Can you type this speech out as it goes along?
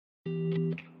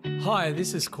Hi,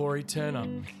 this is Corey Turner,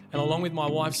 and along with my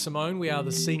wife Simone, we are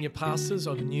the senior pastors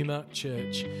of Numa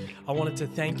Church. I wanted to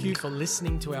thank you for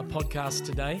listening to our podcast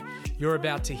today. You're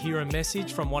about to hear a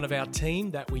message from one of our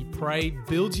team that we pray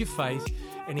builds your faith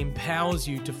and empowers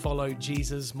you to follow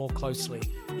Jesus more closely.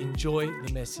 Enjoy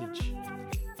the message.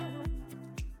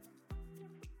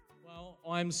 Well,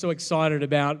 I'm so excited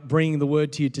about bringing the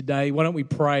word to you today. Why don't we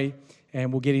pray?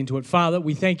 And we'll get into it. Father,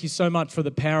 we thank you so much for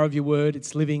the power of your word.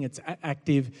 It's living, it's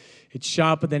active, it's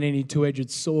sharper than any two-edged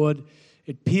sword.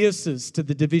 It pierces to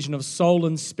the division of soul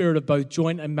and spirit, of both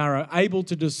joint and marrow, able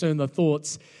to discern the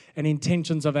thoughts and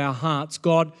intentions of our hearts.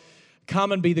 God,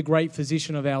 come and be the great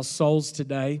physician of our souls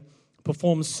today.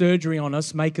 Perform surgery on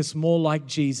us, make us more like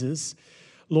Jesus.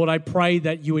 Lord, I pray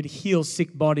that you would heal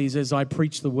sick bodies as I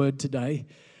preach the word today.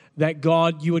 That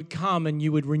God, you would come and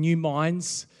you would renew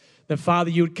minds. That, Father,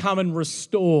 you would come and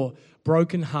restore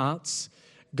broken hearts.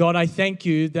 God, I thank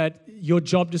you that your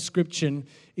job description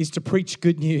is to preach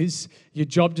good news. Your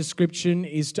job description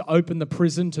is to open the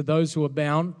prison to those who are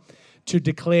bound, to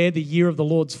declare the year of the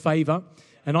Lord's favor.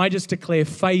 And I just declare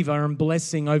favor and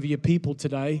blessing over your people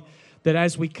today, that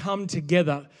as we come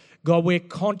together, God, we're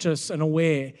conscious and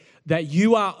aware that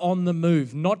you are on the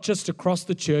move, not just across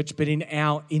the church, but in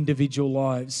our individual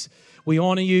lives. We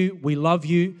honor you, we love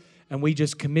you, and we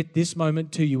just commit this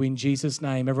moment to you in Jesus'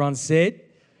 name. Everyone said,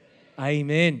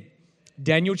 Amen.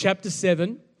 Daniel chapter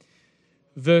 7,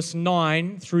 verse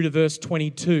 9 through to verse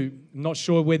 22. I'm not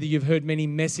sure whether you've heard many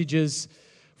messages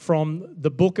from the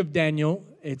book of Daniel.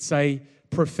 It's a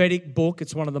prophetic book.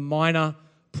 It's one of the minor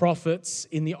prophets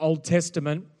in the Old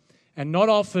Testament. And not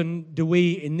often do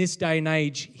we, in this day and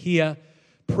age, hear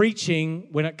preaching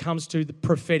when it comes to the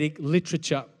prophetic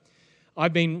literature.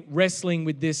 I've been wrestling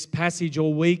with this passage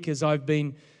all week as I've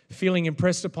been feeling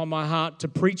impressed upon my heart to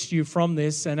preach to you from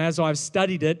this. And as I've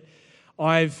studied it,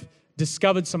 I've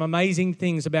discovered some amazing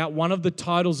things about one of the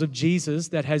titles of Jesus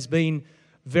that has been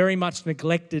very much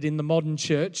neglected in the modern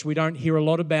church. We don't hear a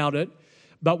lot about it,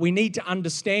 but we need to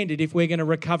understand it if we're going to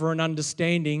recover an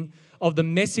understanding of the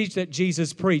message that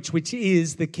Jesus preached, which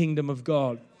is the kingdom of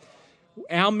God.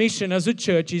 Our mission as a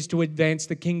church is to advance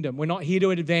the kingdom. We're not here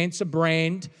to advance a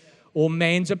brand or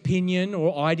man's opinion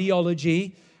or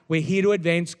ideology. We're here to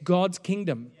advance God's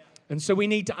kingdom. And so we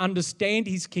need to understand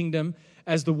his kingdom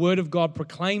as the word of God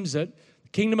proclaims it. The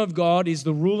kingdom of God is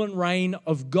the rule and reign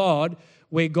of God,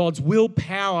 where God's will,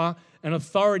 power, and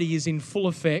authority is in full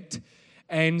effect.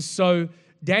 And so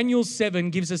Daniel 7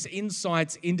 gives us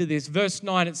insights into this. Verse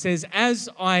 9, it says, as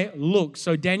I look,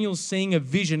 so Daniel's seeing a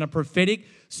vision, a prophetic,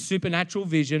 supernatural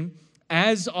vision.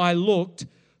 As I looked,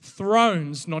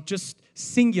 thrones, not just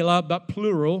singular but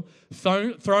plural,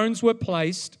 thrones were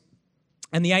placed,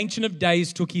 and the Ancient of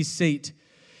Days took his seat.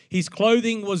 His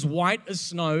clothing was white as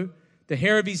snow, the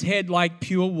hair of his head like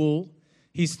pure wool.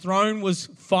 His throne was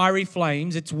fiery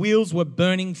flames, its wheels were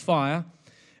burning fire.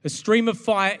 A stream of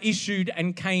fire issued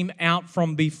and came out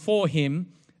from before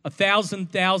him.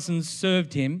 1,000 thousands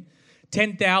served him.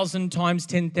 10,000 times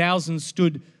 10,000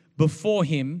 stood before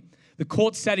him. The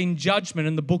court sat in judgment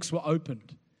and the books were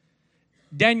opened.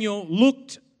 Daniel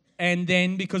looked, and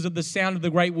then, because of the sound of the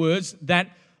great words, that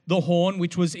the horn,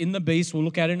 which was in the beast, we'll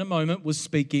look at in a moment, was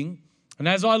speaking. And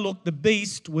as I looked, the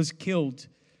beast was killed,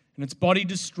 and its body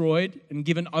destroyed and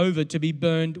given over to be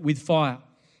burned with fire.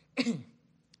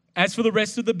 As for the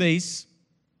rest of the beasts,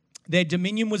 their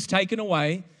dominion was taken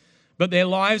away, but their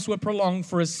lives were prolonged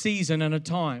for a season and a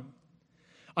time.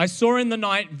 I saw in the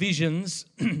night visions,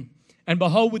 and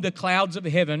behold, with the clouds of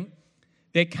heaven,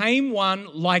 there came one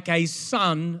like a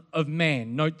son of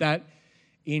man. Note that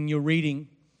in your reading.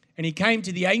 And he came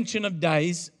to the Ancient of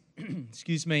Days,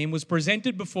 and was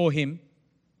presented before him.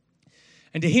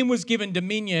 And to him was given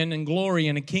dominion and glory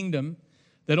and a kingdom,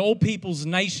 that all peoples,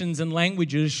 nations, and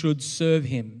languages should serve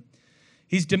him.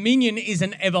 His dominion is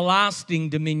an everlasting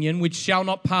dominion which shall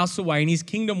not pass away, and his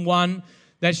kingdom one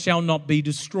that shall not be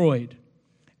destroyed.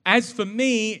 As for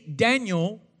me,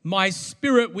 Daniel, my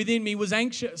spirit within me was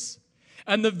anxious,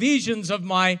 and the visions of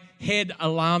my head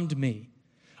alarmed me.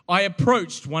 I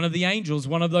approached one of the angels,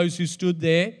 one of those who stood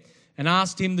there, and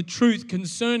asked him the truth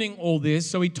concerning all this.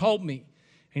 So he told me,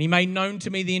 and he made known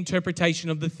to me the interpretation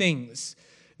of the things.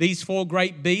 These four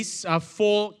great beasts are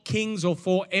four kings or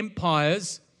four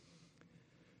empires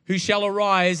who shall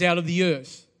arise out of the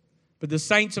earth. But the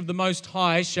saints of the Most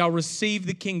High shall receive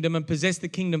the kingdom and possess the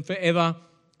kingdom forever,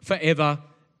 forever,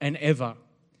 and ever.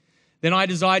 Then I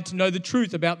desired to know the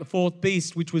truth about the fourth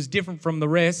beast, which was different from the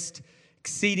rest,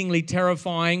 exceedingly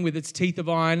terrifying, with its teeth of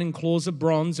iron and claws of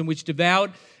bronze, and which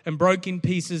devoured and broke in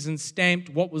pieces and stamped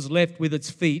what was left with its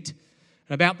feet.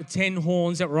 and about the 10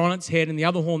 horns that were on its head, and the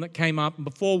other horn that came up, and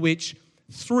before which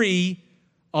 3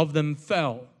 of them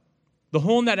fell. The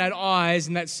horn that had eyes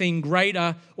and that seemed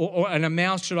greater, and a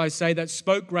mouth, should I say, that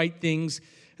spoke great things,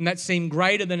 and that seemed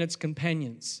greater than its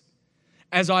companions.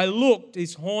 As I looked,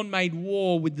 this horn made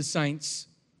war with the saints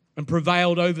and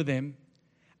prevailed over them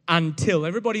until,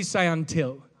 everybody say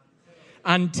until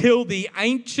the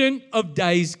Ancient of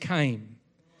Days came,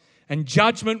 and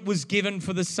judgment was given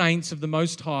for the saints of the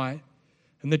Most High,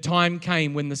 and the time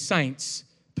came when the saints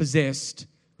possessed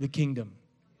the kingdom.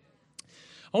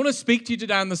 I want to speak to you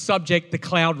today on the subject, the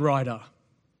cloud rider.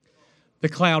 The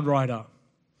cloud rider.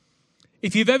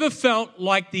 If you've ever felt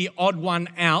like the odd one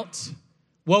out,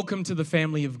 welcome to the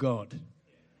family of God.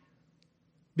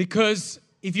 Because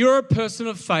if you're a person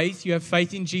of faith, you have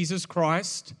faith in Jesus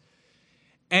Christ,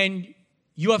 and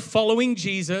you are following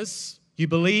Jesus, you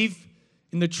believe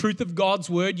in the truth of God's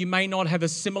word. You may not have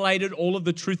assimilated all of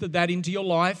the truth of that into your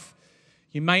life.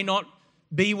 You may not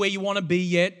be where you want to be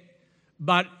yet,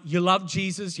 but you love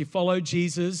Jesus, you follow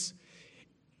Jesus.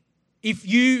 If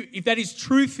that is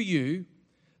true for you,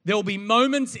 there will be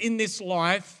moments in this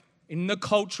life, in the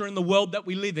culture, in the world that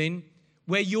we live in,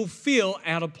 where you'll feel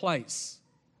out of place.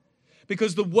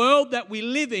 Because the world that we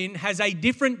live in has a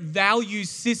different value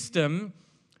system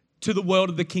to the world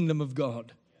of the kingdom of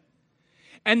God.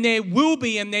 And there will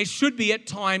be, and there should be at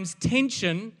times,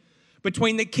 tension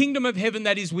between the kingdom of heaven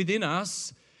that is within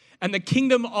us and the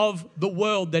kingdom of the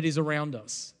world that is around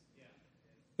us.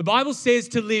 The Bible says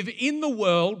to live in the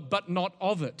world, but not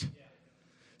of it.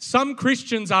 Some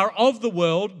Christians are of the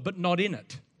world, but not in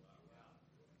it.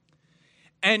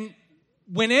 And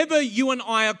whenever you and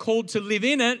I are called to live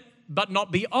in it, but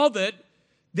not be of it,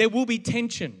 there will be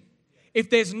tension.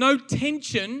 If there's no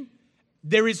tension,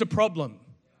 there is a problem.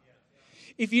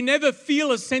 If you never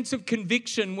feel a sense of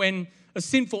conviction when a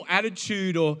sinful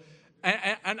attitude or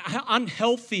an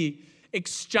unhealthy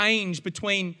exchange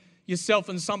between yourself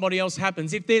and somebody else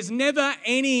happens, if there's never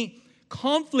any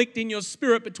conflict in your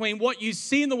spirit between what you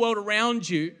see in the world around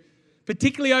you,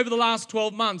 particularly over the last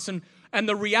 12 months, and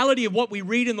the reality of what we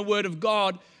read in the Word of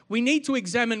God, we need to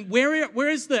examine where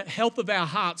is the health of our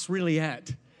hearts really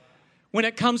at when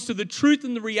it comes to the truth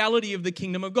and the reality of the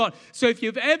kingdom of God. So if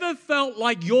you've ever felt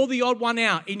like you're the odd one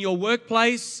out in your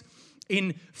workplace,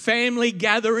 in family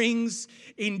gatherings,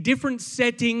 in different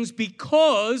settings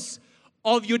because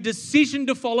of your decision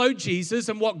to follow Jesus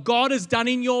and what God has done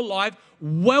in your life,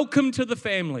 welcome to the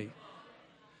family.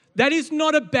 That is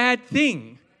not a bad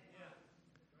thing.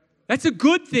 That's a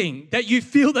good thing that you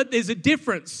feel that there's a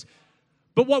difference.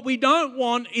 But what we don't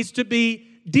want is to be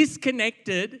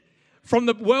disconnected from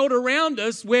the world around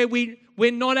us where we're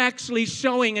not actually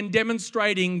showing and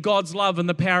demonstrating God's love and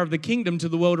the power of the kingdom to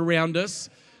the world around us.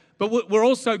 But we're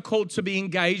also called to be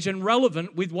engaged and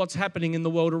relevant with what's happening in the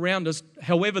world around us,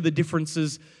 however the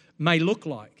differences may look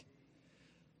like.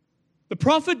 The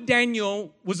prophet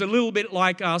Daniel was a little bit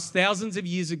like us thousands of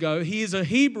years ago. He is a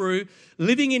Hebrew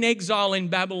living in exile in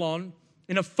Babylon,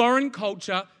 in a foreign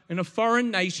culture, in a foreign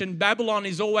nation. Babylon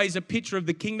is always a picture of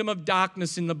the kingdom of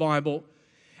darkness in the Bible.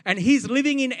 And he's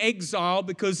living in exile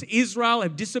because Israel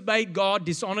have disobeyed God,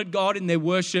 dishonored God in their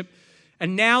worship,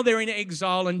 and now they're in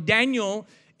exile. And Daniel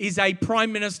is a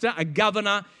prime minister, a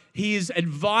governor. He is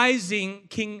advising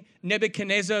King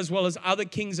Nebuchadnezzar as well as other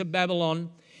kings of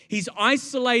Babylon. He's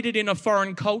isolated in a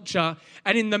foreign culture,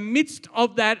 and in the midst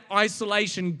of that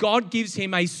isolation, God gives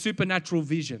him a supernatural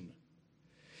vision.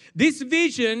 This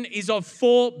vision is of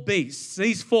 4 beasts.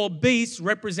 These 4 beasts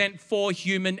represent 4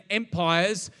 human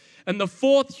empires, and the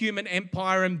 4th human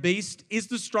empire and beast is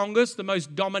the strongest, the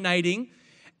most dominating,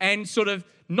 and sort of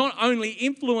not only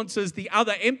influences the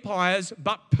other empires,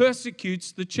 but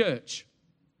persecutes the church.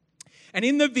 And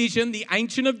in the vision, the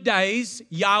Ancient of Days,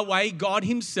 Yahweh, God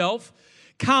himself,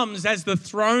 comes as the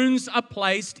thrones are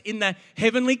placed in the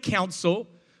heavenly council,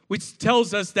 which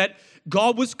tells us that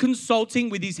God was consulting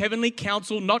with his heavenly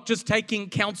council, not just taking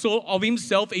counsel of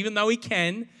himself, even though he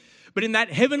can, but in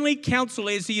that heavenly council,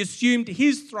 as he assumed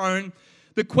his throne,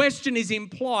 the question is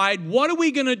implied, what are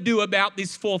we going to do about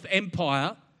this 4th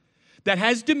empire that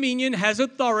has dominion, has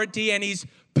authority, and is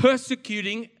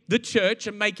persecuting the church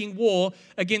and making war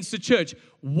against the church?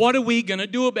 What are we going to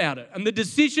do about it? And the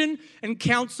decision and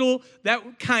counsel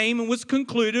that came and was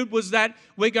concluded was that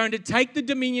we're going to take the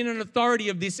dominion and authority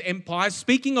of this empire,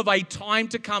 speaking of a time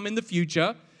to come in the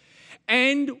future,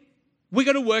 and we're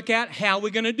going to work out how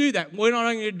we're going to do that. We're not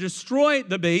only going to destroy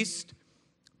the beast,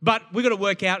 but we're going to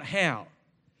work out how.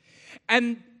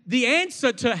 And the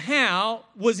answer to how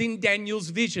was in Daniel's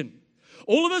vision.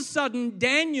 All of a sudden,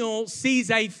 Daniel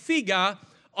sees a figure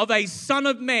of a son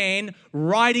of man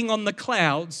riding on the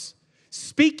clouds,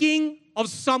 speaking of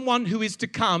someone who is to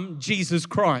come, Jesus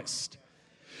Christ,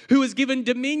 who is given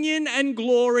dominion and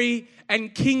glory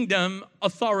and kingdom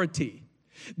authority.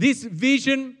 This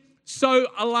vision so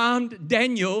alarmed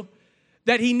Daniel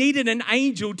that he needed an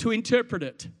angel to interpret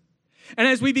it. And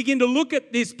as we begin to look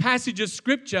at this passage of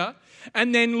Scripture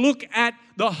and then look at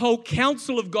the whole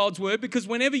counsel of God's Word, because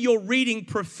whenever you're reading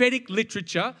prophetic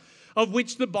literature, of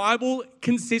which the Bible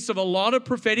consists of a lot of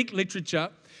prophetic literature,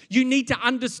 you need to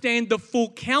understand the full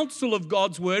counsel of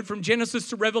God's Word from Genesis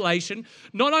to Revelation,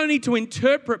 not only to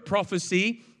interpret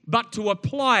prophecy, but to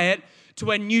apply it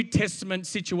to a New Testament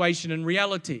situation and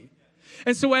reality.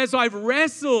 And so as I've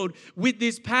wrestled with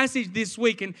this passage this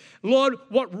week, and Lord,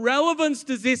 what relevance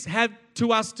does this have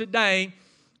to us today?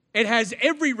 It has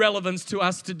every relevance to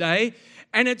us today,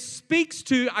 and it speaks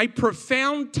to a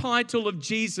profound title of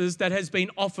Jesus that has been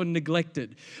often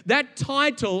neglected. That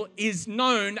title is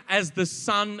known as the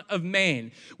Son of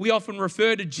Man. We often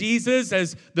refer to Jesus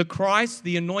as the Christ,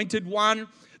 the Anointed One,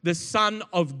 the Son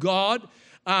of God.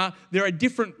 There are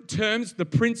different terms, the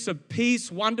Prince of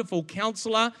Peace, Wonderful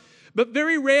Counselor. But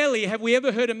very rarely have we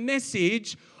ever heard a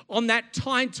message on that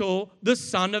title, the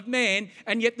Son of Man.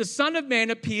 And yet the Son of Man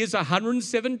appears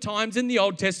 107 times in the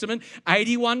Old Testament,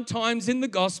 81 times in the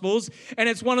Gospels, and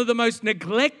it's one of the most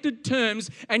neglected terms,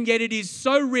 and yet it is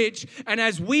so rich. And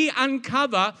as we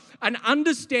uncover an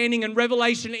understanding and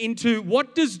revelation into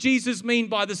what does Jesus mean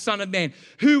by the Son of Man,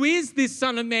 who is this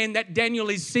Son of Man that Daniel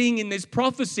is seeing in this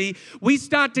prophecy, we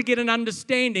start to get an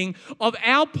understanding of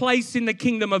our place in the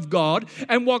kingdom of God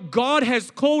and what God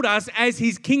has called us as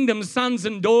his kingdom sons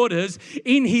and daughters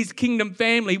in his kingdom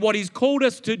family, what he's called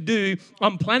us to do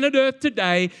on planet Earth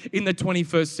today in the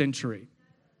 21st century.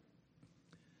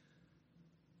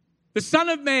 The Son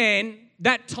of Man,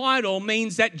 that title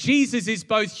means that Jesus is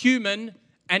both human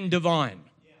and divine.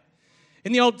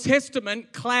 In the Old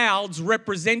Testament, clouds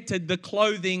represented the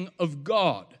clothing of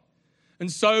God.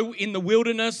 And so in the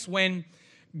wilderness, when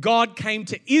God came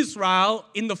to Israel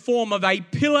in the form of a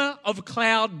pillar of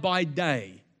cloud by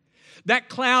day, that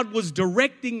cloud was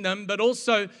directing them, but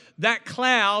also that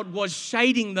cloud was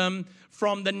shading them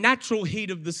from the natural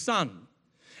heat of the sun.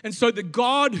 And so the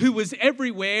God who was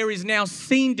everywhere is now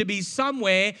seen to be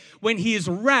somewhere when he is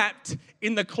wrapped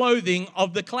in the clothing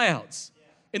of the clouds.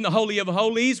 In the Holy of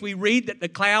Holies, we read that the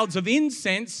clouds of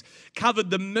incense covered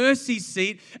the mercy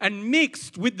seat and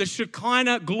mixed with the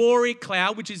Shekinah glory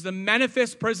cloud, which is the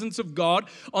manifest presence of God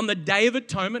on the Day of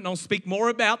Atonement. And I'll speak more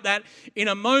about that in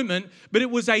a moment. But it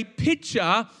was a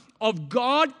picture of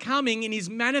God coming in his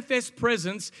manifest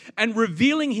presence and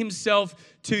revealing himself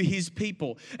to his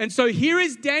people. And so here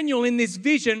is Daniel in this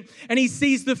vision, and he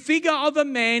sees the figure of a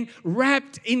man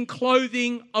wrapped in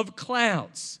clothing of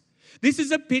clouds. This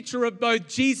is a picture of both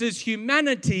Jesus'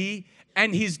 humanity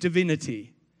and his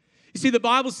divinity. You see, the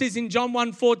Bible says in John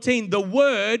 1:14, the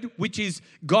Word, which is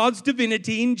God's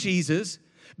divinity in Jesus,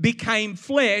 became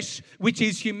flesh, which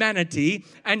is humanity,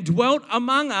 and dwelt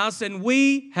among us, and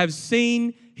we have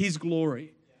seen his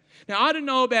glory. Now, I don't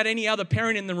know about any other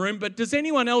parent in the room, but does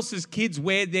anyone else's kids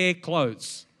wear their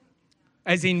clothes?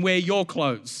 As in, wear your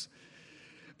clothes?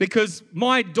 Because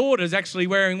my daughter's actually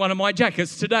wearing one of my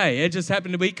jackets today. It just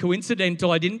happened to be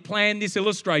coincidental. I didn't plan this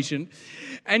illustration.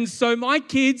 And so my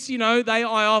kids, they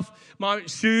eye off my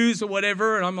shoes or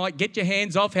whatever, and I'm like, get your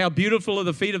hands off. How beautiful are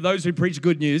the feet of those who preach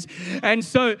good news. And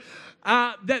so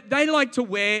they like to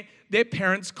wear their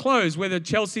parents' clothes, whether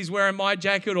Chelsea's wearing my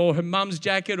jacket or her mum's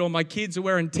jacket, or my kids are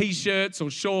wearing T-shirts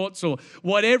or shorts or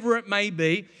whatever it may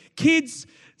be. Kids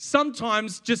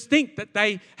sometimes just think that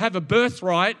they have a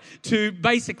birthright to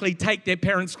basically take their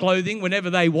parents' clothing whenever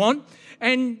they want.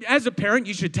 And as a parent,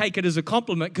 you should take it as a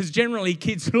compliment, because generally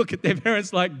kids look at their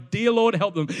parents like, dear Lord,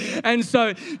 help them. And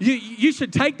so you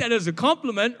should take that as a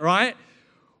compliment, right?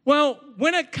 Well,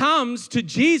 when it comes to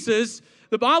Jesus,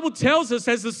 the Bible tells us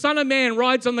as the Son of Man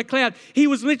rides on the cloud, he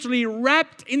was literally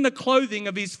wrapped in the clothing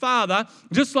of his Father,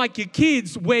 just like your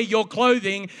kids wear your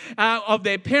clothing of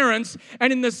their parents.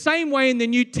 And in the same way in the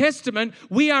New Testament,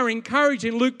 we are encouraged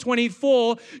in Luke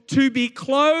 24 to be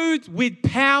clothed with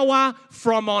power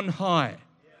from on high.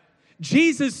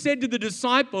 Jesus said to the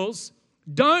disciples,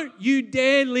 don't you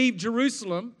dare leave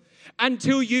Jerusalem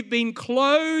until you've been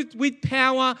clothed with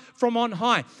power from on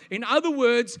high. In other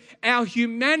words, our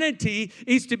humanity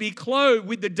is to be clothed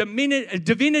with the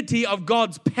divinity of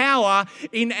God's power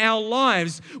in our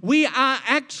lives. We are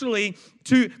actually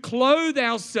to clothe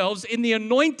ourselves in the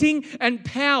anointing and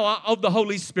power of the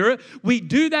Holy Spirit. We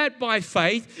do that by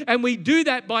faith, and we do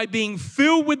that by being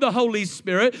filled with the Holy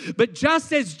Spirit. But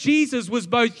just as Jesus was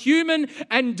both human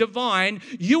and divine,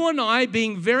 you and I,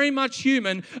 being very much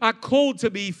human, are called to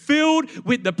be filled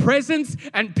with the presence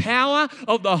and power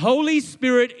of the Holy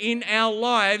Spirit in our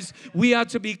lives. We are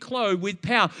to be clothed with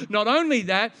power. Not only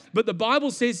that, but the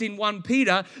Bible says in 1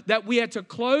 Peter that we are to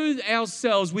clothe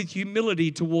ourselves with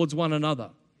humility towards one another.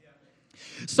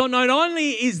 So not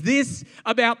only is this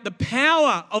about the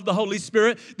power of the Holy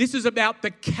Spirit, this is about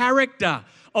the character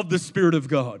of the Spirit of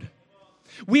God.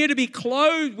 We are to be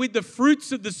clothed with the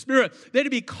fruits of the Spirit. They're to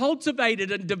be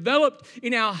cultivated and developed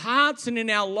in our hearts and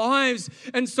in our lives.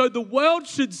 And so the world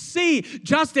should see,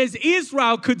 just as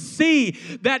Israel could see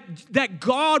that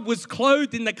God was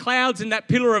clothed in the clouds in that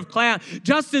pillar of cloud,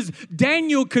 just as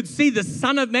Daniel could see the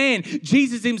Son of Man,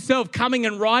 Jesus himself, coming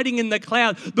and riding in the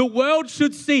cloud, the world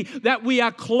should see that we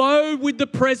are clothed with the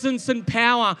presence and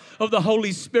power of the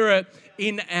Holy Spirit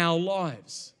in our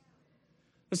lives.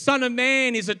 The Son of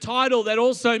Man is a title that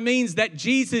also means that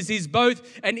Jesus is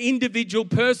both an individual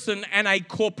person and a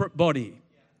corporate body.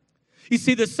 You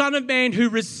see, the Son of Man who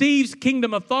receives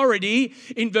kingdom authority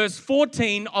in verse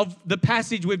 14 of the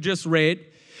passage we've just read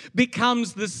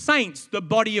becomes the saints, the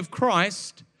body of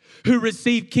Christ, who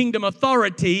receive kingdom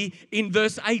authority in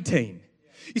verse 18.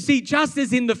 You see, just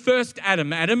as in the first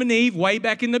Adam and Eve, way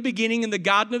back in the beginning in the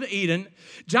Garden of Eden,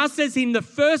 just as in the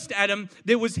first Adam,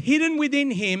 there was hidden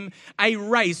within him a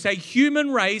race, a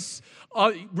human race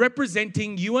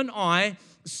representing you and I,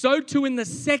 so too in the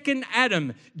second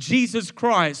Adam, Jesus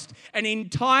Christ, an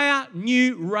entire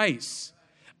new race,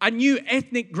 a new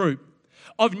ethnic group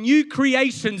of new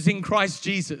creations in Christ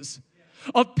Jesus,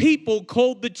 of people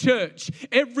called the church.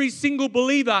 Every single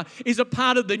believer is a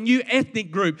part of the new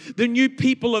ethnic group, the new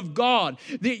people of God.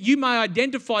 You may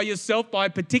identify yourself by a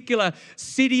particular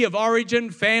city of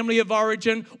origin, family of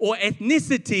origin, or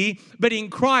ethnicity, but in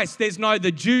Christ there's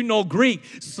neither Jew nor Greek,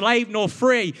 slave nor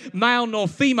free, male nor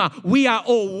female. We are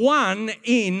all one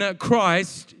in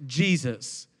Christ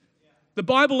Jesus. The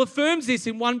Bible affirms this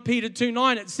in 1 Peter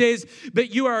 2:9. It says,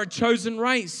 but you are a chosen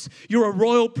race. You're a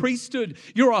royal priesthood.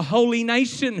 You're a holy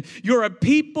nation. You're a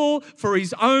people for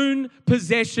his own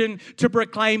possession, to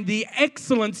proclaim the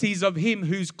excellencies of him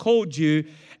who's called you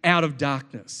out of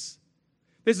darkness.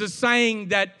 There's a saying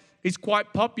that is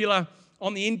quite popular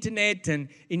on the internet and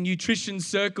in nutrition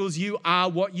circles: you are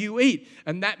what you eat.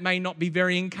 And that may not be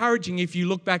very encouraging if you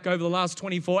look back over the last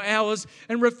 24 hours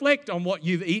and reflect on what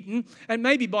you've eaten. And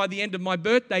maybe by the end of my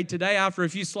birthday today, after a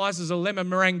few slices of lemon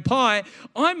meringue pie,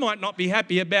 I might not be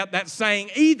happy about that saying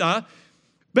either.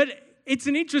 But it's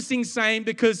an interesting saying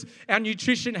because our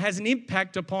nutrition has an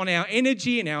impact upon our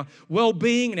energy and our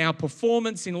well-being and our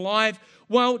performance in life.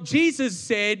 Well, Jesus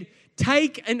said,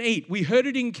 take and eat. We heard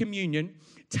it in communion.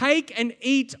 Take and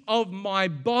eat of my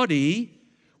body,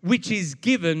 which is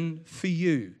given for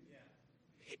you.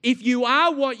 If you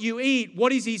are what you eat,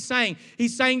 what is he saying?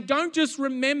 He's saying, don't just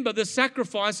remember the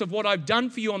sacrifice of what I've done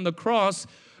for you on the cross,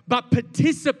 but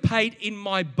participate in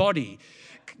my body.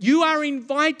 You are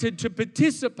invited to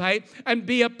participate and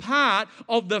be a part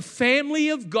of the family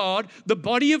of God, the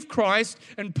body of Christ.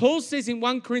 And Paul says in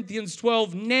 1 Corinthians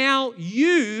 12, now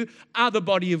you are the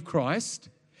body of Christ,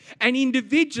 and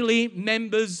individually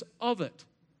members of it.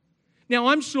 Now,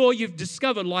 I'm sure you've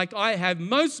discovered, like I have,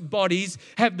 most bodies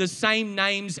have the same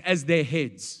names as their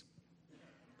heads.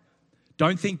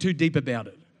 Don't think too deep about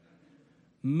it.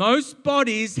 Most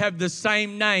bodies have the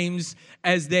same names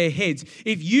as their heads.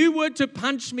 If you were to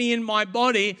punch me in my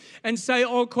body and say,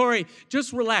 oh, Corey,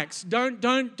 just relax. Don't,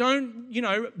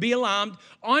 be alarmed.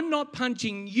 I'm not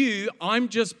punching you. I'm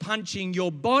just punching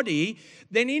your body.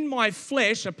 Then in my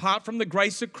flesh, apart from the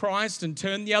grace of Christ and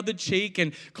turn the other cheek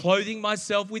and clothing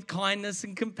myself with kindness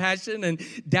and compassion and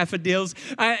daffodils,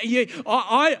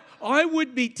 I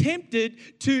would be tempted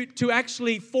to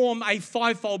actually form a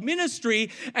fivefold ministry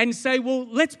and say, well,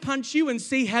 let's punch you and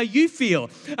see how you feel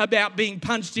about being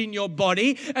punched in your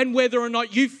body and whether or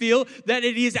not you feel that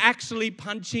it is actually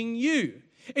punching you.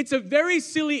 It's a very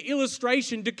silly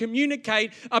illustration to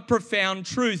communicate a profound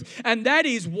truth. And that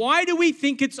is, why do we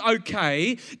think it's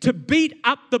okay to beat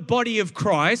up the body of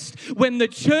Christ when the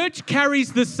church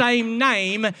carries the same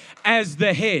name as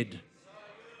the head?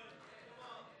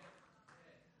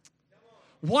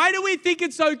 Why do we think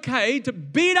it's okay to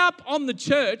beat up on the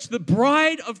church, the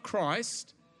bride of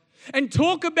Christ, and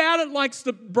talk about it like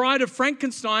the bride of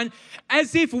Frankenstein,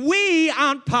 as if we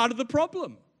aren't part of the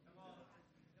problem?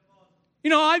 You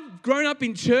know, I've grown up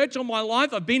in church all my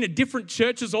life. I've been at different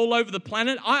churches all over the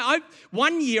planet.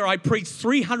 One year I preached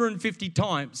 350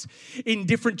 times in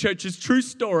different churches. True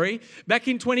story. Back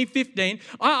in 2015,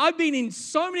 I've been in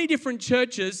so many different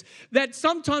churches that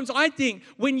sometimes I think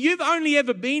when you've only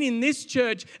ever been in this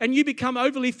church and you become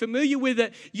overly familiar with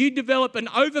it, you develop an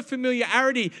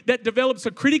over-familiarity that develops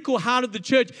a critical heart of the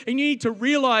church, and you need to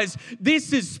realize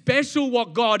this is special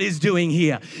what God is doing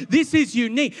here. This is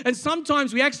unique. And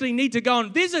sometimes we actually need to go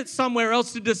and visit somewhere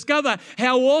else to discover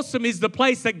how awesome is the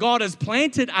place that God has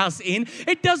planted us in.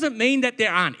 It doesn't mean that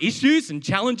there aren't issues and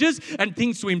challenges and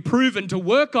things to improve and to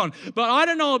work on. But I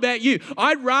don't know about you.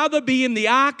 I'd rather be in the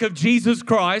ark of Jesus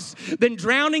Christ than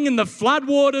drowning in the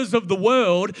floodwaters of the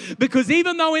world, because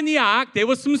even though in the ark there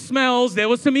were some smells, there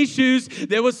were some issues,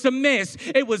 there was some mess,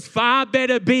 it was far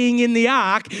better being in the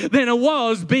ark than it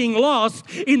was being lost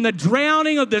in the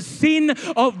drowning of the sin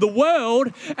of the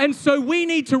world. And so we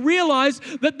need to realize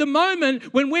that the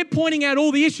moment when we're pointing out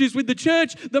all the issues with the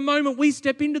church, the moment we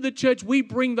step into the church, we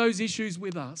bring those issues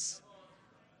with us.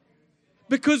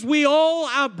 Because we all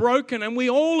are broken and we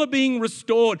all are being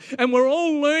restored and we're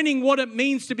all learning what it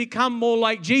means to become more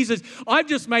like Jesus. I've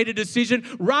just made a decision,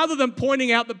 rather than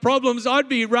pointing out the problems, I'd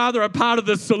be rather a part of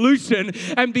the solution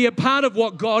and be a part of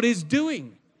what God is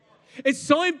doing. It's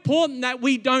so important that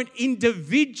we don't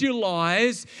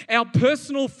individualize our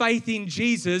personal faith in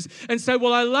Jesus and say,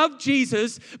 well, I love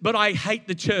Jesus, but I hate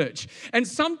the church. And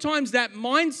sometimes that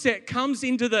mindset comes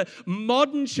into the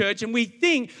modern church and we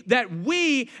think that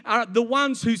we are the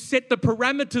ones who set the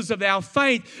parameters of our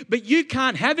faith, but you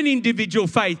can't have an individual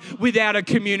faith without a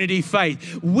community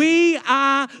faith. We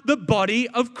are the body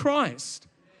of Christ.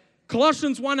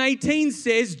 Colossians 1:18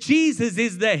 says Jesus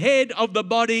is the head of the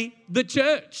body, the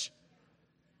church.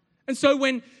 And so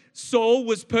when Saul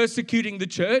was persecuting the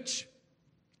church,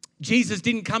 Jesus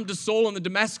didn't come to Saul on the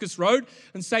Damascus Road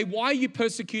and say, why are you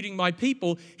persecuting my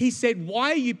people? He said,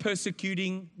 why are you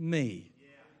persecuting me?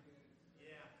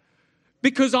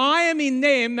 Because I am in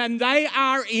them and they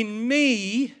are in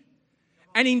me.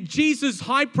 And in Jesus'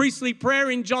 high priestly prayer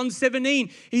in John 17,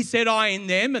 he said, I in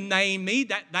them and they in me,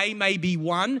 that they may be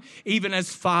one, even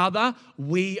as Father,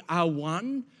 we are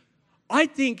one. I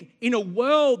think in a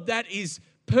world that is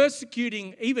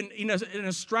persecuting, even in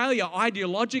Australia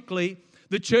ideologically,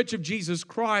 the Church of Jesus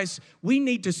Christ, we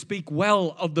need to speak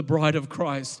well of the bride of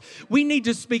Christ. We need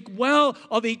to speak well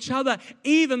of each other,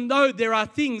 even though there are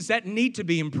things that need to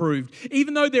be improved,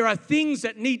 even though there are things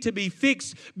that need to be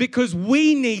fixed, because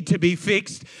we need to be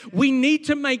fixed. We need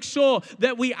to make sure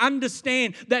that we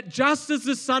understand that just as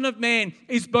the Son of Man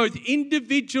is both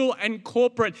individual and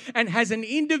corporate and has an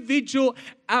individual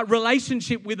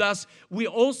relationship with us, we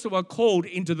also are called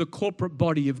into the corporate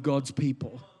body of God's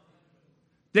people.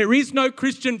 There is no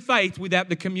Christian faith without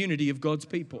the community of God's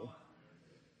people.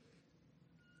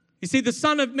 You see, the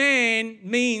Son of Man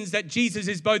means that Jesus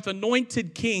is both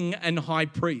anointed king and high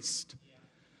priest.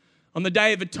 On the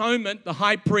Day of Atonement, the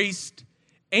high priest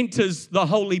enters the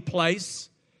holy place,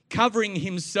 covering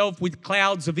himself with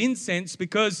clouds of incense,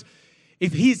 because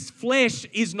if his flesh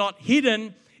is not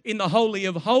hidden in the Holy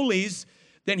of Holies,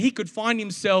 then he could find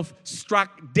himself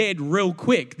struck dead real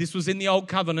quick. This was in the Old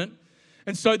Covenant.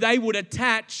 And so they would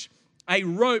attach a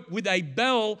rope with a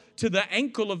bell to the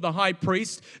ankle of the high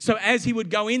priest. So as he would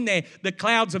go in there, the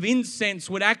clouds of incense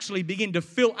would actually begin to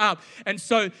fill up. And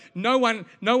so no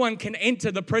one can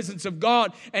enter the presence of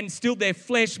God and still their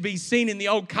flesh be seen in the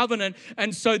old covenant.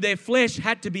 And so their flesh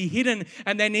had to be hidden.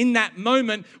 And then in that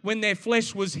moment when their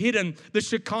flesh was hidden, the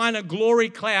Shekinah glory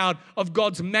cloud of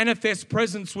God's manifest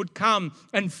presence would come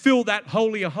and fill that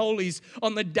Holy of Holies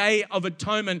on the Day of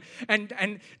Atonement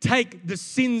and take the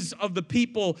sins of the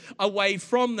people away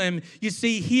from them. You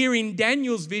see, here in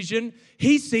Daniel's vision,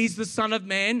 he sees the Son of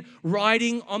Man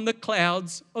riding on the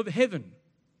clouds of heaven.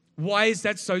 Why is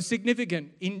that so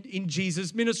significant in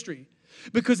Jesus' ministry?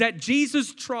 Because at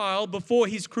Jesus' trial before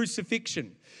his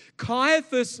crucifixion,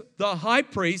 Caiaphas, the high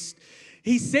priest,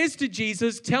 he says to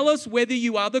Jesus, tell us whether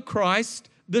you are the Christ,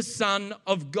 the Son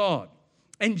of God.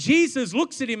 And Jesus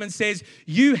looks at him and says,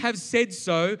 you have said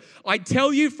so. I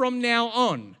tell you from now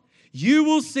on, you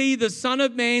will see the Son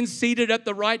of Man seated at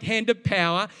the right hand of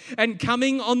power and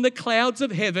coming on the clouds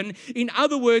of heaven. In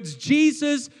other words,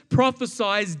 Jesus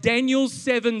prophesies Daniel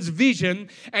 7's vision,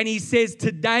 and he says,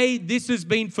 today this has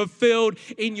been fulfilled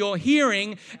in your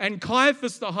hearing. And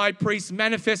Caiaphas, the high priest,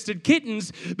 manifested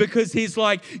kittens because he's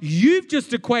like, you've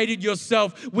just equated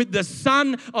yourself with the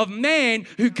Son of Man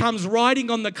who comes riding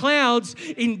on the clouds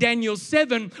in Daniel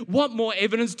 7. What more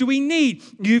evidence do we need?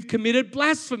 You've committed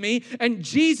blasphemy. And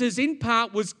Jesus in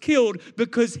part was killed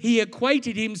because he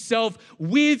equated himself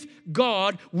with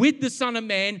God, with the Son of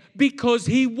Man, because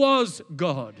he was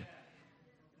God.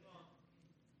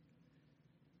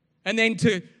 And then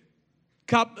to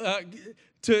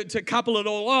couple it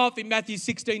all off, in Matthew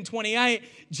 16:28,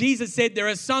 Jesus said, there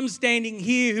are some standing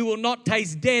here who will not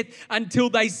taste death until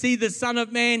they see the Son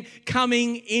of Man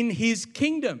coming in his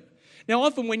kingdom. Now,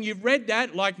 often when you've read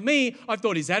that, like me, I've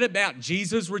thought, is that about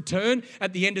Jesus' return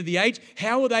at the end of the age?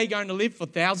 How are they going to live for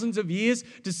thousands of years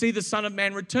to see the Son of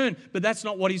Man return? But that's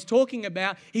not what he's talking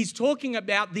about. He's talking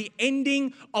about the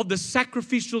ending of the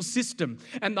sacrificial system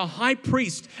and the high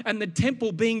priest and the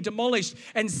temple being demolished.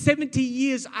 And 70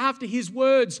 years after his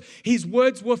words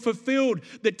were fulfilled.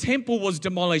 The temple was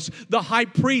demolished. The high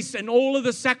priest and all of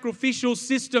the sacrificial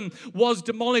system was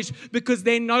demolished because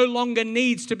there no longer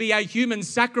needs to be a human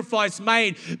sacrifice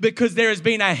made, because there has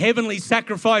been a heavenly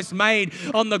sacrifice made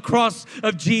on the cross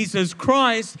of Jesus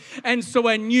Christ. And so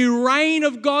a new reign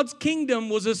of God's kingdom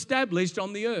was established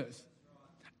on the earth.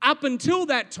 Up until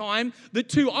that time, the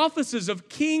two offices of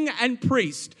king and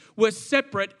priest were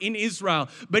separate in Israel,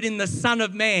 but in the Son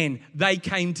of Man, they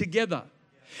came together.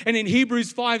 And in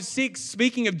Hebrews 5:6,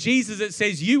 speaking of Jesus, it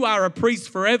says, you are a priest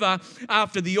forever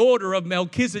after the order of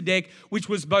Melchizedek, which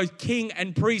was both king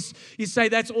and priest. You say,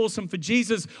 that's awesome for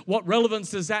Jesus. What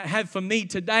relevance does that have for me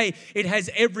today? It has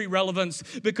every relevance,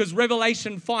 because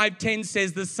Revelation 5:10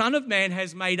 says, the Son of Man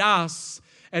has made us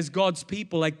as God's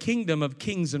people a kingdom of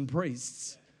kings and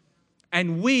priests.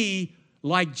 And we,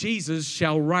 like Jesus,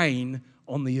 shall reign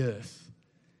on the earth.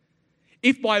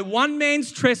 If by one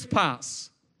man's trespass,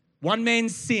 one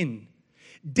man's sin,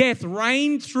 death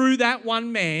reigned through that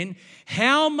one man,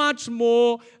 how much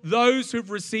more those who've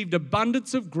received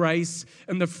abundance of grace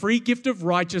and the free gift of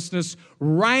righteousness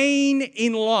reign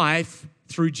in life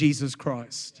through Jesus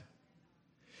Christ.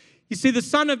 You see, the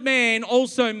Son of Man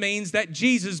also means that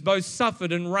Jesus both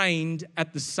suffered and reigned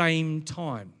at the same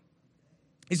time.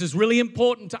 This is really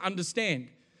important to understand,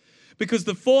 because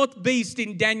the fourth beast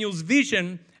in Daniel's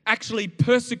vision actually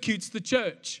persecutes the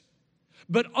church.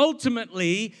 But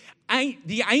ultimately,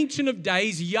 the Ancient of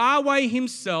Days, Yahweh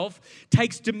himself,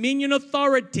 takes dominion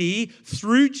authority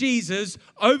through Jesus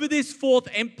over this fourth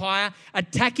empire,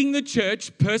 attacking the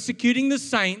church, persecuting the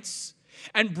saints,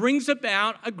 and brings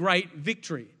about a great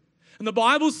victory. And the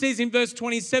Bible says in verse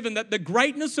 27 that the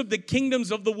greatness of the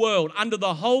kingdoms of the world under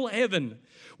the whole heaven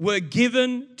were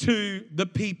given to the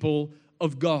people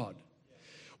of God.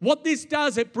 What this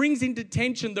does, it brings into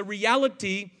tension the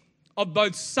reality of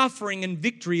both suffering and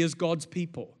victory as God's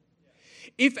people.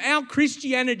 If our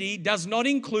Christianity does not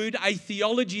include a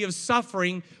theology of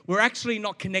suffering, we're actually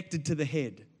not connected to the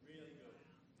head.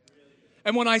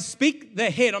 And when I speak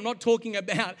the head, I'm not talking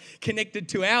about connected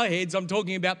to our heads, I'm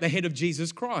talking about the head of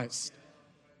Jesus Christ.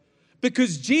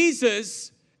 Because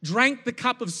Jesus drank the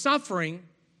cup of suffering.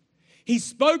 He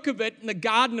spoke of it in the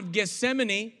Garden of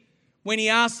Gethsemane, when he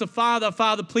asked the Father,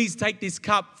 Father, please take this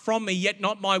cup from me, yet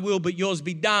not my will, but yours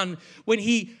be done. When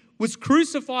he was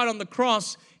crucified on the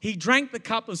cross, he drank the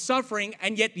cup of suffering,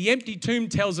 and yet the empty tomb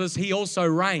tells us he also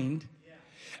reigned.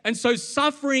 And so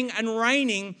suffering and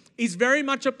reigning is very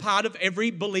much a part of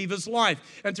every believer's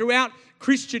life. And throughout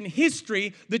Christian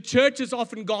history, the church has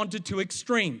often gone to two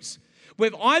extremes.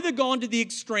 We've either gone to the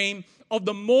extreme of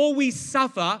the more we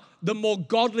suffer, the more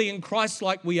godly and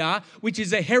Christ-like we are, which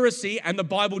is a heresy, and the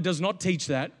Bible does not teach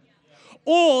that.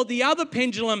 Or the other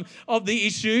pendulum of the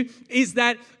issue is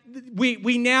that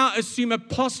we now assume a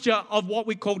posture of what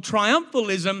we call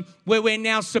triumphalism, where we're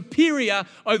now superior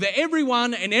over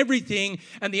everyone and everything.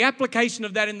 And the application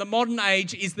of that in the modern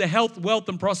age is the health, wealth,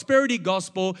 and prosperity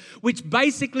gospel, which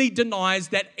basically denies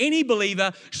that any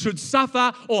believer should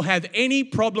suffer or have any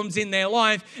problems in their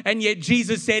life. And yet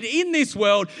Jesus said, in this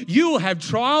world, you will have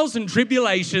trials and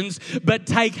tribulations, but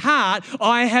take heart,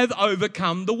 I have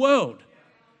overcome the world.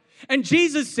 And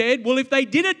Jesus said, well, if they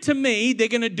did it to me, they're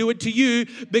going to do it to you,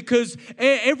 because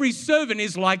every servant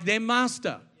is like their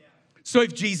master. So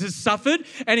if Jesus suffered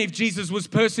and if Jesus was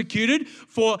persecuted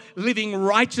for living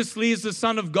righteously as the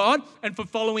Son of God and for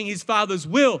following his Father's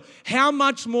will, how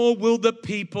much more will the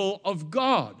people of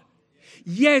God?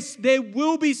 Yes, there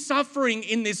will be suffering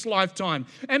in this lifetime.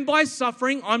 And by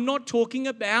suffering, I'm not talking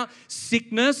about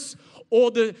sickness or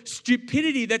the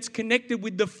stupidity that's connected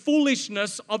with the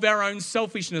foolishness of our own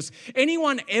selfishness.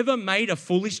 Anyone ever made a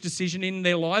foolish decision in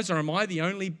their lives, or am I the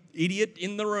only idiot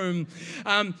in the room?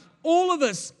 All of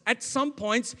us at some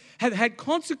points have had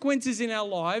consequences in our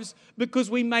lives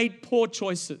because we made poor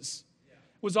choices.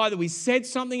 was either we said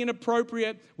something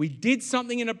inappropriate, we did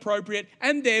something inappropriate,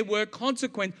 and there were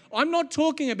consequences. I'm not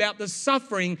talking about the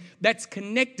suffering that's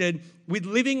connected with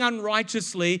living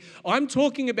unrighteously. I'm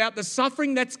talking about the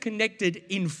suffering that's connected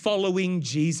in following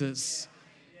Jesus.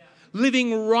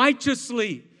 Living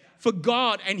righteously for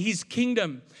God and His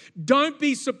kingdom. Don't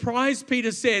be surprised,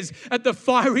 Peter says, at the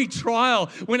fiery trial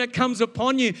when it comes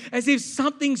upon you, as if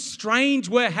something strange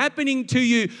were happening to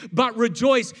you, but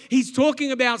rejoice. He's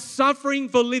talking about suffering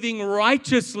for living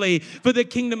righteously for the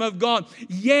kingdom of God.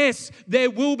 Yes,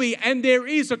 there will be, and there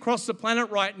is across the planet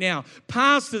right now,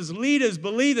 pastors, leaders,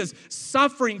 believers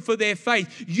suffering for their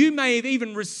faith. You may have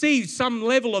even received some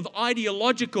level of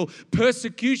ideological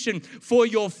persecution for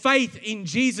your faith in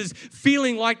Jesus,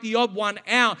 feeling like the odd one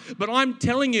out. But I'm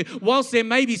telling you, whilst there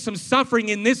may be some suffering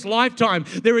in this lifetime,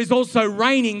 there is also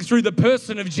reigning through the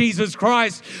person of Jesus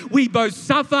Christ. We both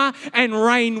suffer and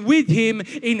reign with Him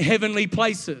in heavenly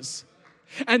places.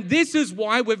 And this is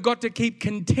why we've got to keep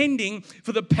contending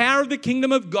for the power of the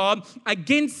kingdom of God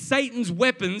against Satan's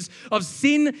weapons of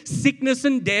sin, sickness,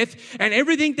 and death, and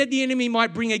everything that the enemy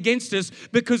might bring against us,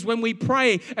 because when we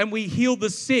pray and we heal the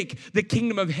sick, the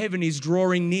kingdom of heaven is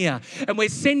drawing near. And we're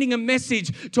sending a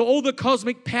message to all the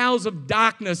cosmic powers of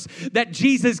darkness that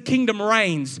Jesus' kingdom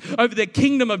reigns over the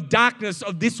kingdom of darkness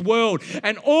of this world,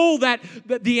 and all that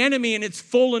the enemy and its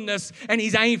fallenness and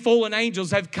his fallen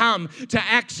angels have come to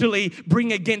actually bring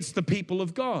against the people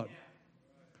of God.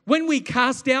 When we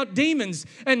cast out demons,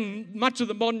 and much of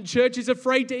the modern church is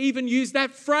afraid to even use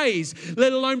that phrase,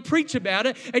 let alone preach about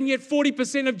it, and yet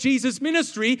 40% of Jesus'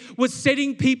 ministry was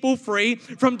setting people free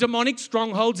from demonic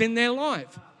strongholds in their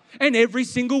life. And every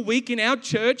single week in our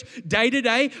church, day to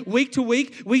day, week to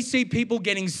week, we see people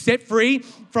getting set free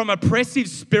from oppressive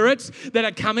spirits that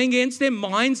are coming against their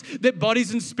minds, their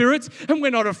bodies and spirits, and we're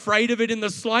not afraid of it in the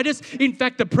slightest. In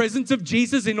fact, the presence of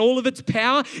Jesus in all of its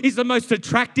power is the most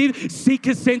attractive,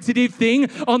 seeker-sensitive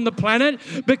thing on the planet,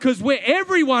 because where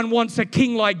everyone wants a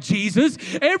king like Jesus,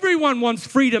 everyone wants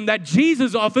freedom that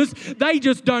Jesus offers, they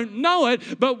just don't know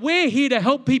it, but we're here to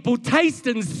help people taste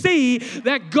and see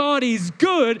that God is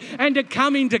good and to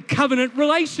come into covenant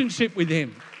relationship with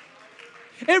Him.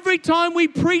 Every time we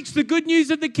preach the good news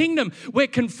of the kingdom, we're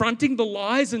confronting the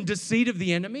lies and deceit of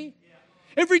the enemy.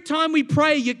 Every time we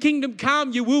pray, your kingdom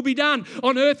come, your will be done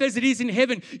on earth as it is in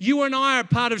heaven. You and I are a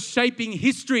part of shaping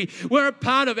history. We're a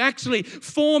part of actually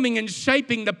forming and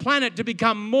shaping the planet to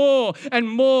become more and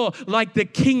more like the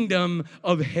kingdom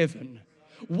of heaven.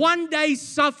 One day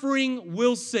suffering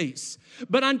will cease.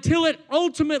 But until it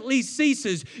ultimately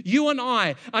ceases, you and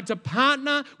I are to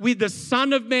partner with the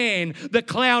Son of Man, the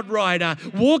cloud rider,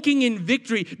 walking in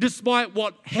victory despite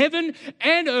what heaven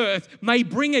and earth may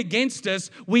bring against us.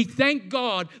 We thank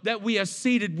God that we are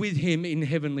seated with Him in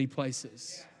heavenly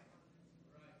places.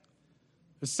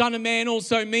 The Son of Man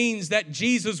also means that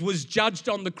Jesus was judged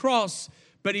on the cross,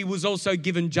 but He was also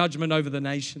given judgment over the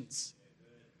nations.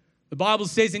 The Bible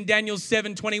says in Daniel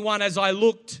 7:21, as I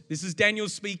looked, this is Daniel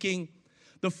speaking,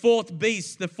 the fourth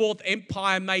beast, the fourth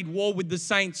empire made war with the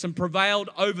saints and prevailed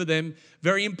over them,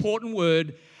 very important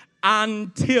word,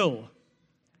 until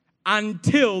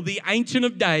the Ancient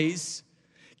of Days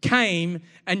came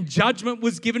and judgment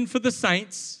was given for the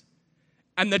saints,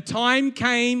 and the time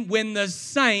came when the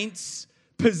saints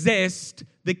possessed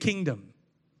the kingdom.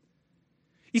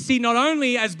 You see, not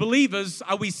only as believers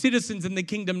are we citizens in the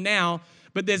kingdom now,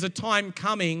 but there's a time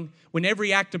coming when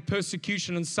every act of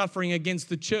persecution and suffering against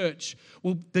the church,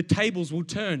 the tables will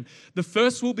turn. The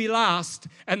first will be last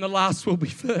and the last will be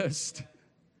first.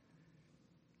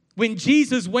 When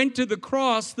Jesus went to the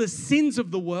cross, the sins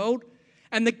of the world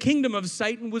and the kingdom of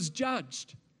Satan was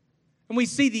judged. And we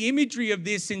see the imagery of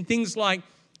this in things like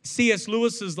C.S.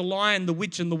 Lewis's The Lion, the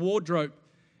Witch and the Wardrobe.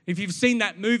 If you've seen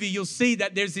that movie, you'll see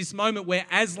that there's this moment where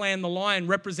Aslan the lion,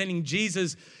 representing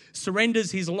Jesus,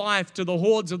 surrenders his life to the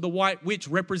hordes of the white witch,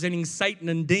 representing Satan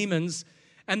and demons.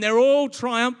 And they're all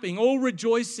triumphing, all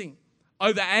rejoicing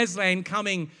over Aslan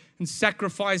coming and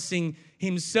sacrificing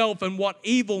himself. And what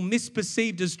evil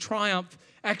misperceived as triumph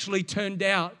actually turned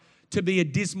out to be a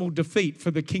dismal defeat for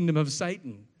the kingdom of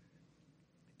Satan.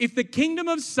 If the kingdom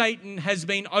of Satan has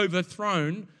been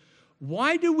overthrown,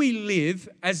 why do we live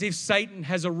as if Satan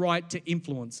has a right to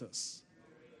influence us?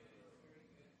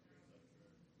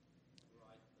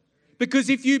 Because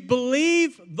if you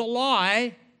believe the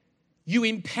lie, you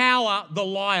empower the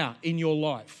liar in your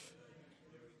life.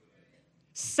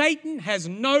 Satan has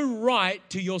no right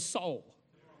to your soul.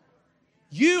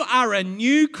 You are a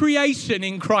new creation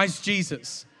in Christ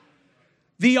Jesus.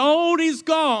 The old is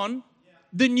gone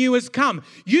the new has come.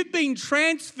 You've been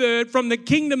transferred from the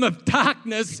kingdom of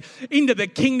darkness into the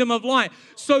kingdom of light.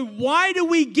 So why do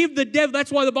we give the devil?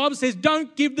 That's why the Bible says,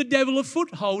 don't give the devil a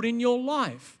foothold in your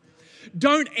life.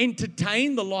 Don't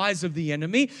entertain the lies of the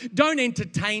enemy. Don't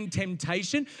entertain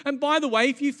temptation. And by the way,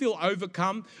 if you feel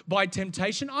overcome by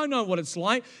temptation, I know what it's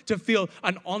like to feel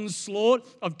an onslaught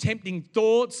of tempting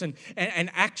thoughts and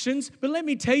actions. But let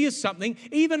me tell you something,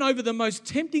 even over the most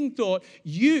tempting thought,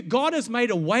 God has made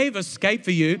a way of escape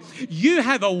for you. You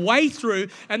have a way through,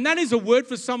 and that is a word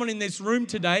for someone in this room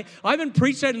today. I haven't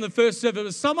preached that in the first service,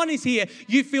 but someone is here,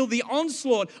 you feel the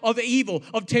onslaught of evil,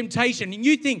 of temptation, and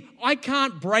you think, I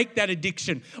can't break that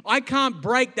addiction. I can't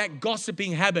break that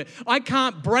gossiping habit. I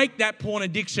can't break that porn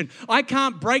addiction. I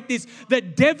can't break this. The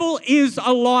devil is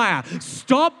a liar.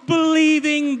 Stop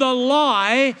believing the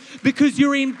lie because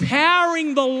you're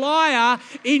empowering the liar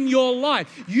in your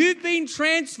life. You've been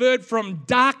transferred from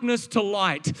darkness to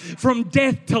light, from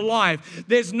death to life.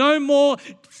 There's no more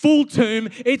full tomb.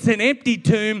 It's an empty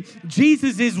tomb.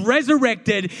 Jesus is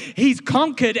resurrected. He's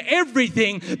conquered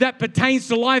everything that pertains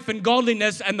to life and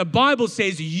godliness. And the Bible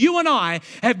says you and I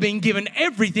have been given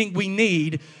everything we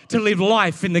need to live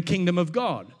life in the kingdom of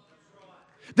God.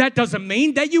 That doesn't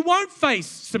mean that you won't face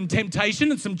some temptation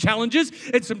and some challenges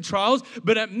and some trials,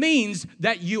 but it means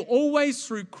that you always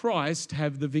through Christ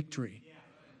have the victory.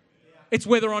 It's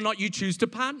whether or not you choose to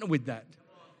partner with that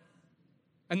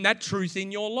and that truth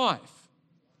in your life.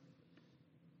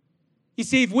 You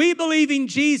see, if we believe in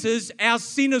Jesus, our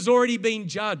sin has already been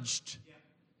judged.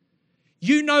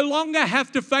 You no longer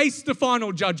have to face the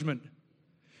final judgment.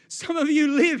 Some of you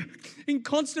live in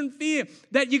constant fear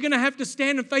that you're going to have to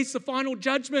stand and face the final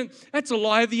judgment. That's a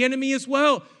lie of the enemy as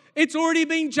well. It's already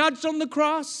been judged on the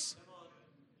cross.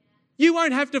 You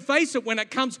won't have to face it when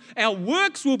it comes. Our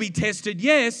works will be tested,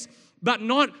 yes, but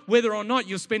not whether or not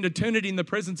you'll spend eternity in the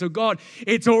presence of God.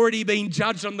 It's already been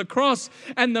judged on the cross.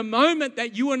 And the moment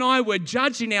that you and I were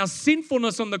judged in our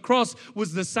sinfulness on the cross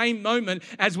was the same moment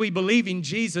as we believe in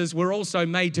Jesus, we're also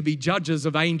made to be judges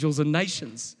of angels and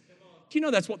nations. Do you know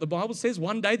that's what the Bible says?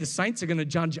 One day the saints are going to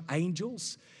judge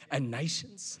angels and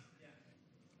nations.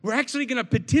 We're actually going to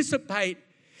participate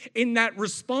in that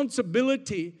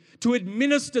responsibility to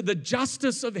administer the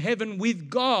justice of heaven with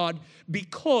God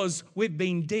because we've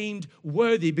been deemed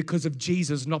worthy because of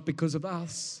Jesus, not because of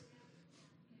us.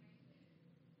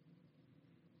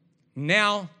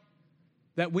 Now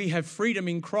that we have freedom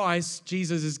in Christ,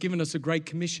 Jesus has given us a great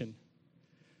commission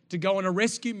to go on a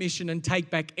rescue mission and take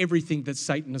back everything that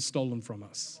Satan has stolen from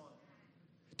us.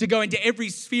 To go into every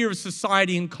sphere of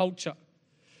society and culture.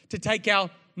 To take our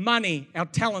money, our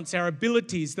talents, our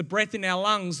abilities, the breath in our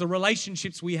lungs, the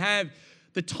relationships we have,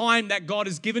 the time that God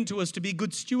has given to us to be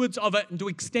good stewards of it and to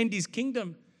extend His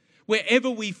kingdom wherever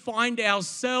we find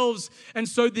ourselves. And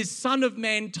so this Son of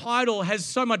Man title has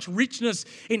so much richness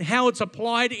in how it's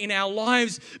applied in our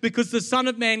lives, because the Son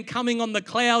of Man coming on the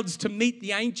clouds to meet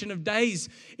the Ancient of Days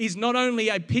is not only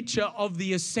a picture of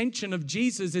the ascension of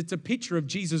Jesus, it's a picture of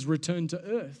Jesus' return to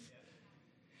earth.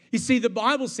 You see, the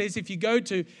Bible says, if you go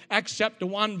to Acts chapter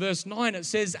 1, verse 9, it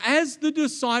says, as the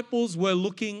disciples were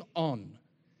looking on,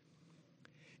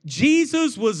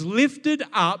 Jesus was lifted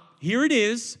up, here it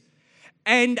is,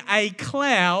 and a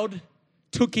cloud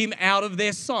took him out of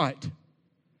their sight.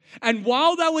 And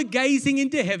while they were gazing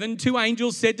into heaven, two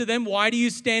angels said to them, why do you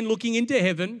stand looking into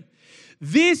heaven?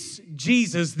 This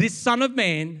Jesus, this Son of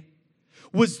Man,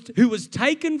 who was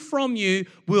taken from you,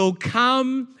 will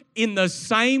come in the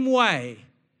same way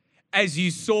as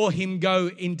you saw him go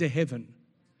into heaven.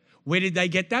 Where did they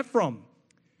get that from?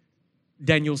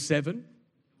 Daniel 7,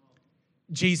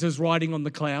 Jesus riding on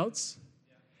the clouds.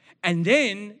 And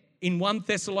then in 1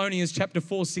 Thessalonians chapter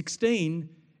 4:16,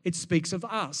 it speaks of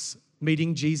us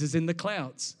meeting Jesus in the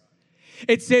clouds.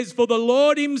 It says, for the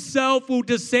Lord himself will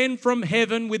descend from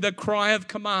heaven with a cry of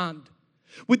command,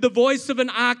 with the voice of an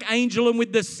archangel and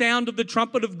with the sound of the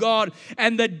trumpet of God,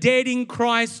 and the dead in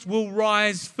Christ will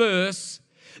rise first.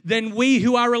 Then we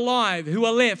who are alive, who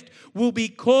are left, will be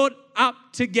caught up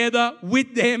together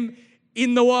with them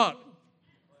in the what?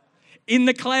 In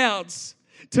the clouds,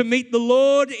 to meet the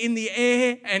Lord in the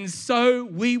air, and so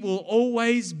we will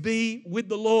always be with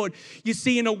the Lord. You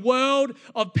see, in a world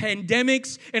of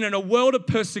pandemics and in a world of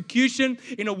persecution,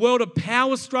 in a world of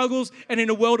power struggles and in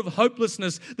a world of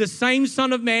hopelessness, the same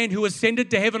Son of Man who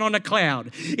ascended to heaven on a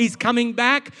cloud is coming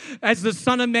back as the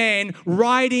Son of Man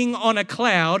riding on a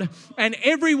cloud, and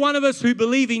every one of us who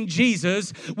believe in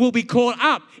Jesus will be caught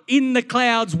up in the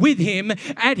clouds with him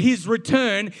at his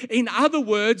return. In other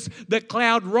words, the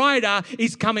cloud rider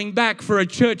is coming back for a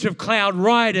church of cloud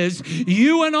riders.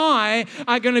 You and I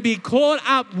are going to be caught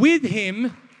up with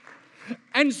him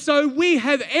And so we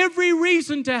have every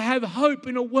reason to have hope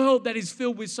in a world that is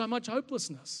filled with so much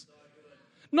hopelessness.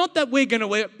 Not that we're going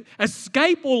to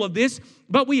escape all of this,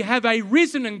 but we have a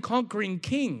risen and conquering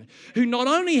King who not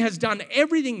only has done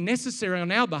everything necessary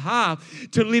on our behalf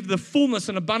to live the fullness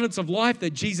and abundance of life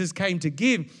that Jesus came to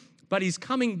give, but he's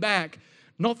coming back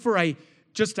not for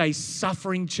just a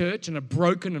suffering church and a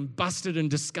broken and busted and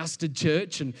disgusted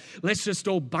church and let's just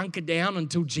all bunker down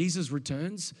until Jesus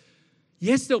returns.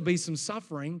 Yes, there'll be some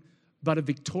suffering, but a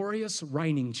victorious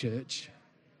reigning church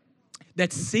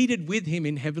that's seated with him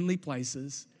in heavenly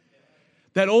places,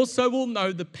 that also will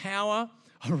know the power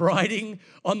of riding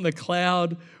on the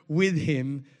cloud with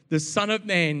him. The Son of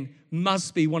Man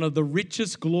must be one of the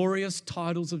richest, glorious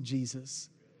titles of Jesus.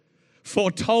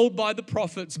 Foretold by the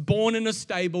prophets, born in a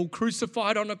stable,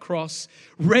 crucified on a cross,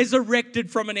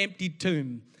 resurrected from an empty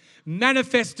tomb,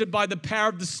 manifested by the power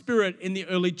of the Spirit in the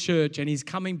early church, and he's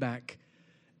coming back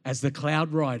as the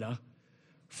cloud rider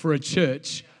for a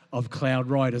church of cloud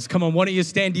riders. Come on, why don't you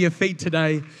stand to your feet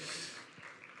today?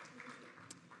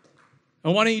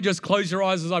 And why don't you just close your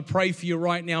eyes as I pray for you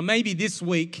right now? Maybe this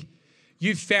week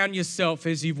you've found yourself,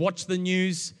 as you've watched the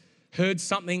news, heard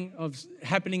something of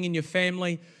happening in your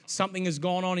family, something has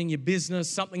gone on in your business,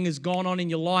 something has gone on in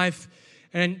your life,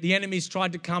 and the enemy's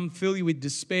tried to come fill you with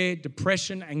despair,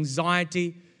 depression,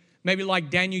 anxiety. Maybe like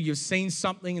Daniel, you've seen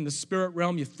something in the spirit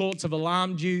realm, your thoughts have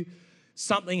alarmed you,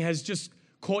 something has just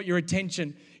caught your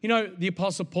attention. You know, the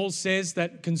Apostle Paul says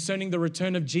that concerning the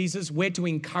return of Jesus, we're to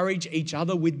encourage each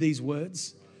other with these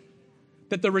words.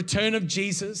 That the return of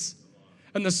Jesus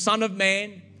and the Son of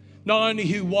Man, not only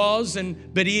who was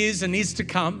but is and is to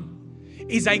come,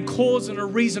 is a cause and a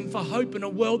reason for hope in a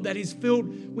world that is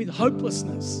filled with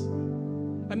hopelessness.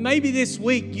 And maybe this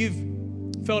week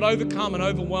you've felt overcome and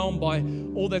overwhelmed by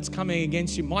all that's coming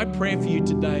against you. My prayer for you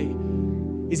today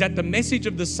is that the message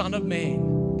of the Son of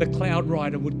Man, the cloud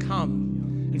rider, would come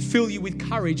and fill you with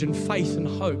courage and faith and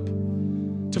hope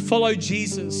to follow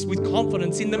Jesus with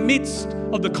confidence in the midst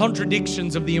of the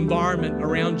contradictions of the environment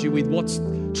around you with what's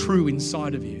true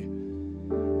inside of you.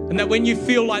 And that when you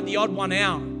feel like the odd one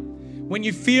out, when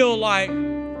you feel like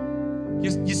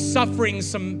you're suffering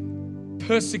some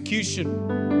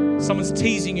persecution, someone's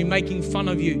teasing you, making fun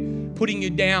of you, putting you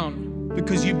down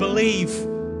because you believe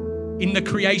in the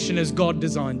creation as God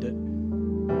designed it,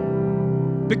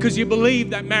 because you believe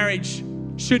that marriage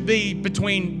should be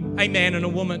between a man and a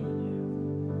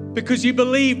woman, because you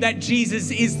believe that Jesus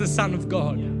is the Son of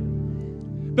God,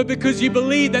 but because you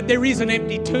believe that there is an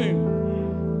empty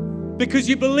tomb, because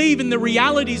you believe in the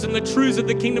realities and the truths of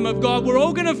the kingdom of God. We're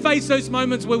all going to face those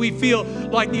moments where we feel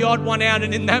like the odd one out,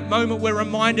 and in that moment we're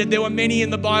reminded there were many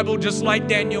in the Bible, just like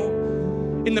Daniel,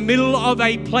 in the middle of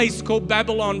a place called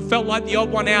Babylon, felt like the odd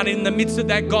one out. In the midst of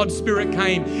that, God's Spirit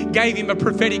came, gave him a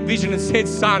prophetic vision and said,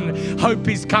 son, hope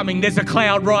is coming. There's a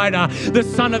cloud rider. The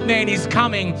Son of Man is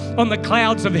coming on the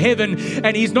clouds of heaven.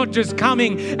 And he's not just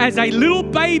coming as a little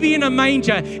baby in a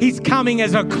manger. He's coming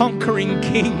as a conquering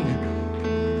king.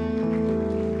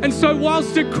 And so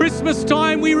whilst at Christmas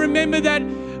time, we remember that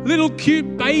little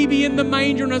cute baby in the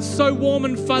manger and it's so warm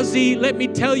and fuzzy, let me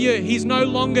tell you, he's no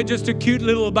longer just a cute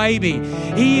little baby.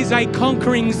 He is a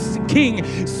conquering king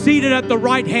seated at the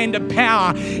right hand of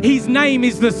power. His name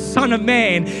is the Son of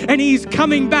Man, and he's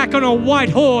coming back on a white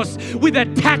horse with a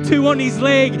tattoo on his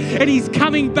leg, and he's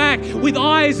coming back with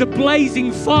eyes of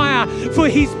blazing fire for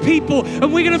his people,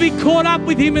 and we're going to be caught up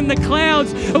with him in the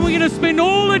clouds, and we're going to spend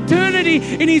all eternity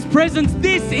in his presence.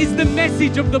 This is the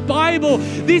message of the Bible.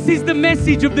 This is the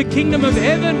message of the kingdom of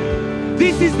heaven.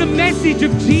 This is the message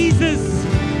of Jesus.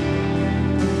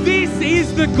 This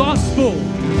is the gospel.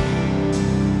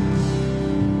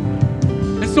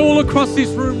 It's all across this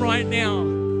room right now.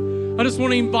 I just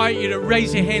want to invite you to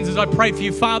raise your hands as I pray for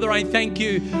you. Father, I thank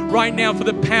you right now for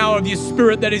the power of your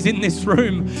Spirit that is in this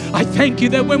room. I thank you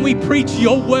that when we preach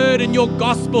your word and your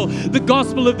gospel, the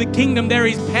gospel of the kingdom, there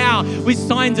is power with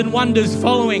signs and wonders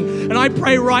following. And I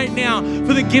pray right now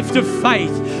for the gift of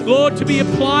faith, Lord, to be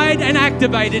applied and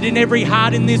activated in every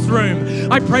heart in this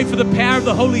room. I pray for the power of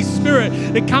the Holy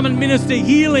Spirit to come and minister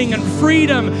healing and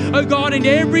freedom, oh God, into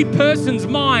every person's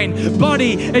mind,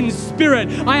 body, and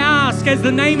spirit. I ask, as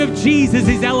the name of Jesus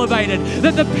is elevated,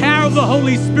 that the power of the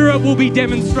Holy Spirit will be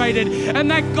demonstrated, and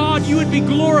that God, you would be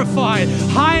glorified,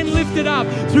 high and lifted up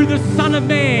through the Son of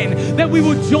Man, that we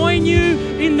will join you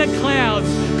in the clouds.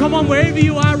 Come on, wherever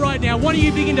you are right now, why don't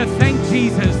you begin to thank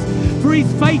Jesus for his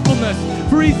faithfulness,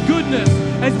 for his goodness,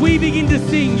 as we begin to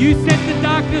sing, you set the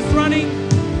darkness running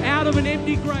out of an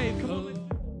empty grave. Come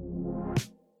on.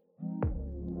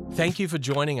 Thank you for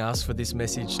joining us for this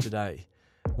message today.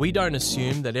 We don't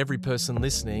assume that every person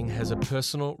listening has a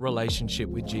personal relationship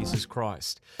with Jesus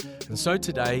Christ. And so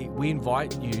today, we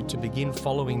invite you to begin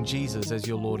following Jesus as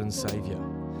your Lord and Saviour.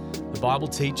 The Bible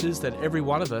teaches that every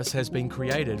one of us has been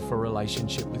created for a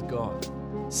relationship with God.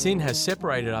 Sin has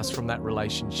separated us from that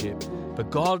relationship, but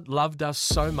God loved us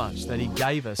so much that He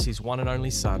gave us His one and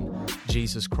only Son,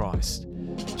 Jesus Christ.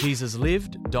 Jesus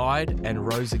lived, died, and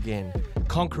rose again,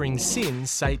 conquering sin,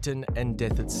 Satan, and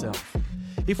death itself.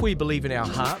 If we believe in our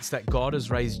hearts that God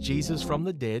has raised Jesus from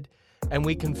the dead, and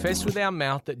we confess with our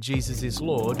mouth that Jesus is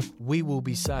Lord, we will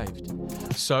be saved.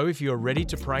 So if you are ready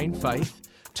to pray in faith,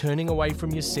 turning away from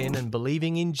your sin and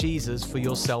believing in Jesus for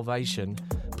your salvation,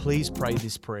 please pray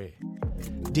this prayer.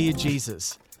 Dear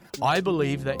Jesus, I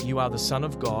believe that you are the Son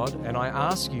of God, and I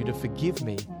ask you to forgive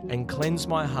me and cleanse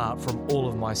my heart from all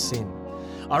of my sin.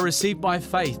 I receive by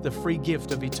faith the free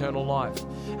gift of eternal life,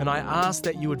 and I ask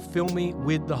that you would fill me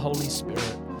with the Holy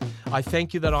Spirit. I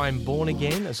thank you that I am born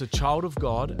again as a child of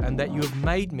God, and that you have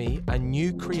made me a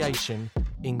new creation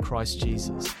in Christ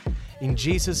Jesus. In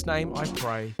Jesus' name I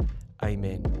pray,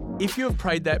 amen. If you have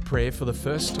prayed that prayer for the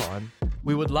first time,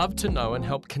 we would love to know and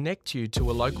help connect you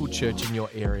to a local church in your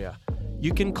area.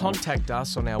 You can contact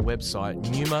us on our website,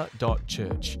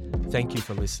 numa.church. Thank you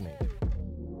for listening.